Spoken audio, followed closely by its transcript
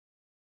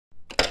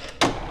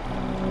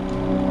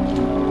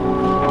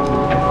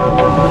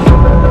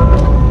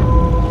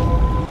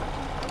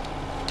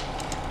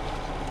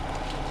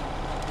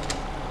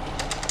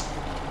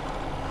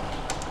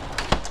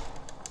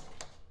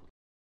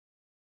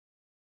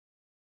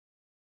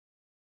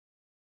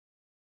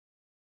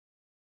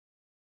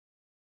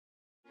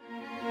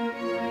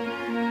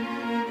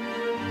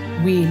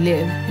we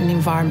live in an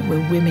environment where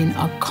women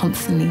are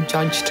constantly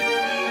judged.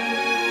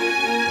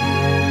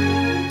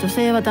 女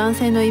性は男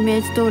性のイメ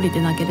ージ通り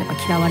でなければ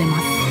嫌われま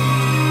す。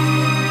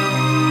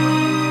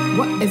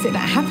What is it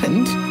that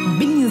happened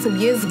billions of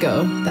years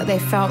ago that they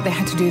felt they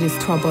had to do this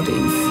to our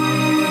bodies?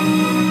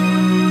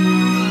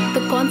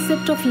 The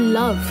concept of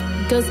love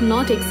does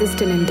not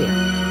exist in India.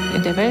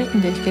 In der Welt,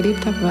 in der ich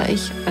gelebt habe, war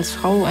ich als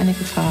Frau eine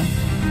Gefahr.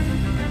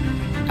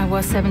 I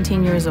was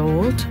 17 years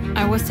old.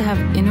 I was to have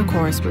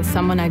intercourse with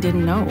someone I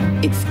didn't know.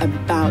 It's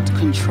about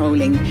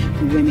controlling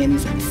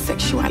women's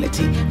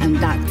sexuality, and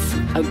that's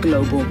a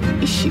global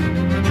issue.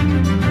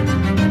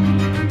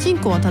 チン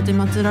コは立て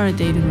まつられ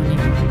ているのに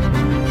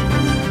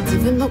自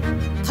分の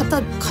肩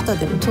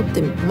でも取っ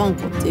てマン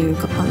コっていう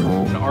か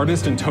An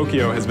artist in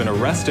Tokyo has been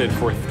arrested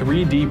for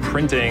 3D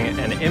printing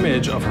an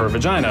image of her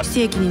vagina. 非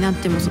正規になっ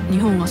ても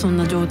日本はそん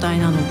な状態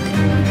なのっ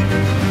て。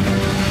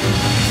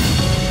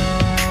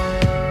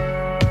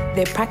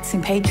They're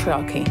practicing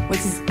patriarchy, which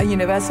is a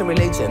universal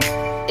religion.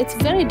 It's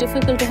very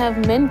difficult to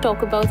have men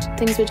talk about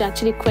things which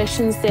actually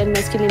questions their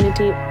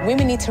masculinity.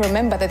 Women need to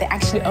remember that they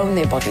actually own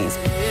their bodies.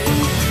 The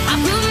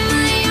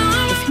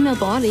female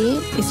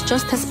body is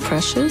just as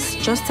precious,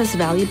 just as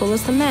valuable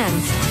as the man.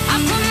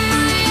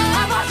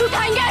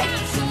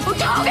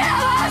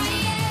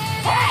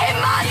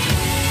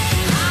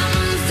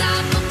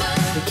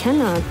 We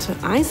cannot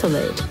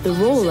isolate the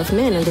role of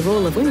men and the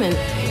role of women.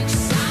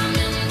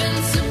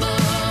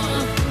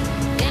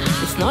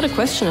 It's not a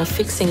question of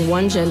fixing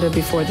one gender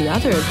before the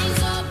other.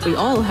 We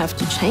all have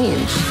to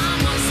change.